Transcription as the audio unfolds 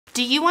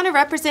Do you want to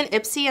represent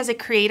IPSY as a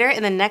creator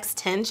in the next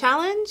 10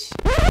 challenge?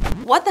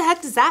 What the heck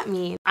does that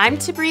mean? I'm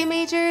Tabria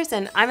Majors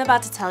and I'm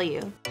about to tell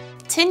you.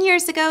 10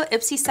 years ago,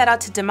 IPSY set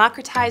out to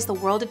democratize the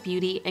world of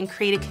beauty and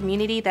create a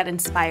community that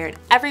inspired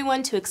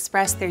everyone to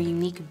express their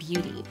unique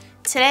beauty.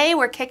 Today,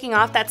 we're kicking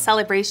off that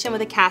celebration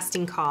with a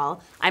casting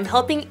call. I'm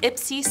helping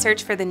IPSY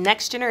search for the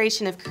next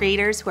generation of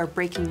creators who are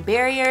breaking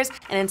barriers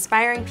and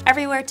inspiring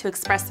everywhere to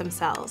express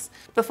themselves.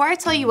 Before I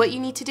tell you what you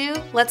need to do,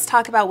 let's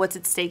talk about what's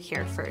at stake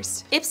here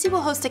first. IPSY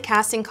will host a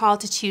casting call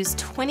to choose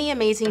 20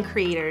 amazing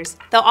creators.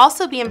 They'll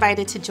also be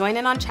invited to join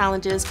in on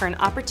challenges for an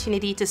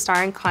opportunity to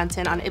star in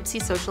content on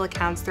IPSY social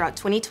accounts throughout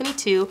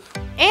 2022,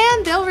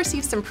 and they'll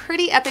receive some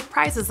pretty epic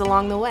prizes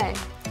along the way.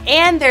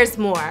 And there's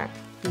more.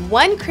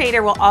 One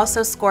creator will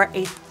also score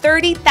a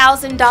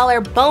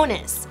 $30,000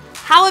 bonus.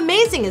 How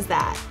amazing is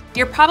that?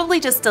 You're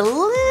probably just a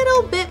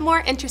little bit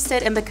more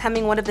interested in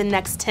becoming one of the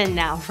next 10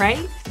 now,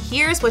 right?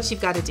 Here's what you've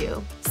got to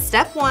do.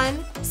 Step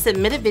 1,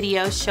 submit a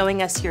video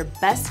showing us your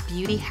best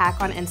beauty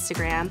hack on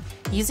Instagram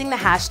using the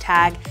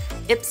hashtag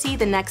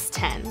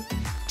IPSYTheNext10.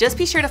 Just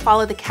be sure to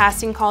follow the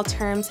casting call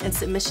terms and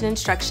submission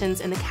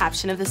instructions in the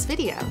caption of this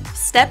video.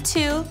 Step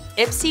 2,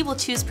 IPSY will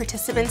choose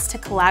participants to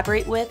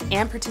collaborate with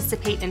and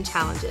participate in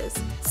challenges.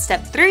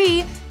 Step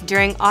 3,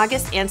 during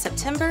August and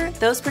September,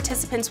 those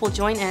participants will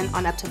join in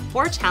on up to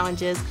 4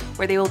 challenges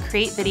where they will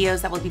create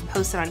videos that will be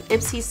posted on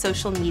IPSY's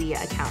social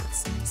media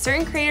accounts.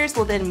 Certain creators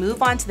will then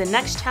move on to the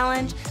next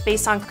challenge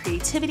based on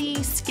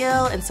creativity,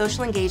 skill, and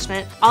social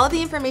engagement. All of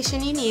the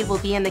information you need will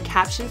be in the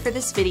caption for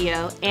this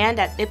video and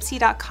at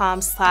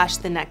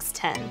ipsy.com/thenext10.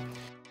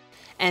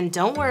 And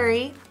don't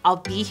worry, I'll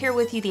be here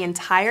with you the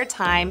entire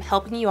time,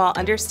 helping you all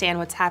understand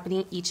what's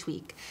happening each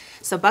week.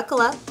 So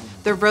buckle up,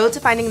 the road to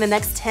finding the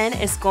next 10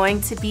 is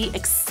going to be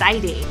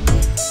exciting.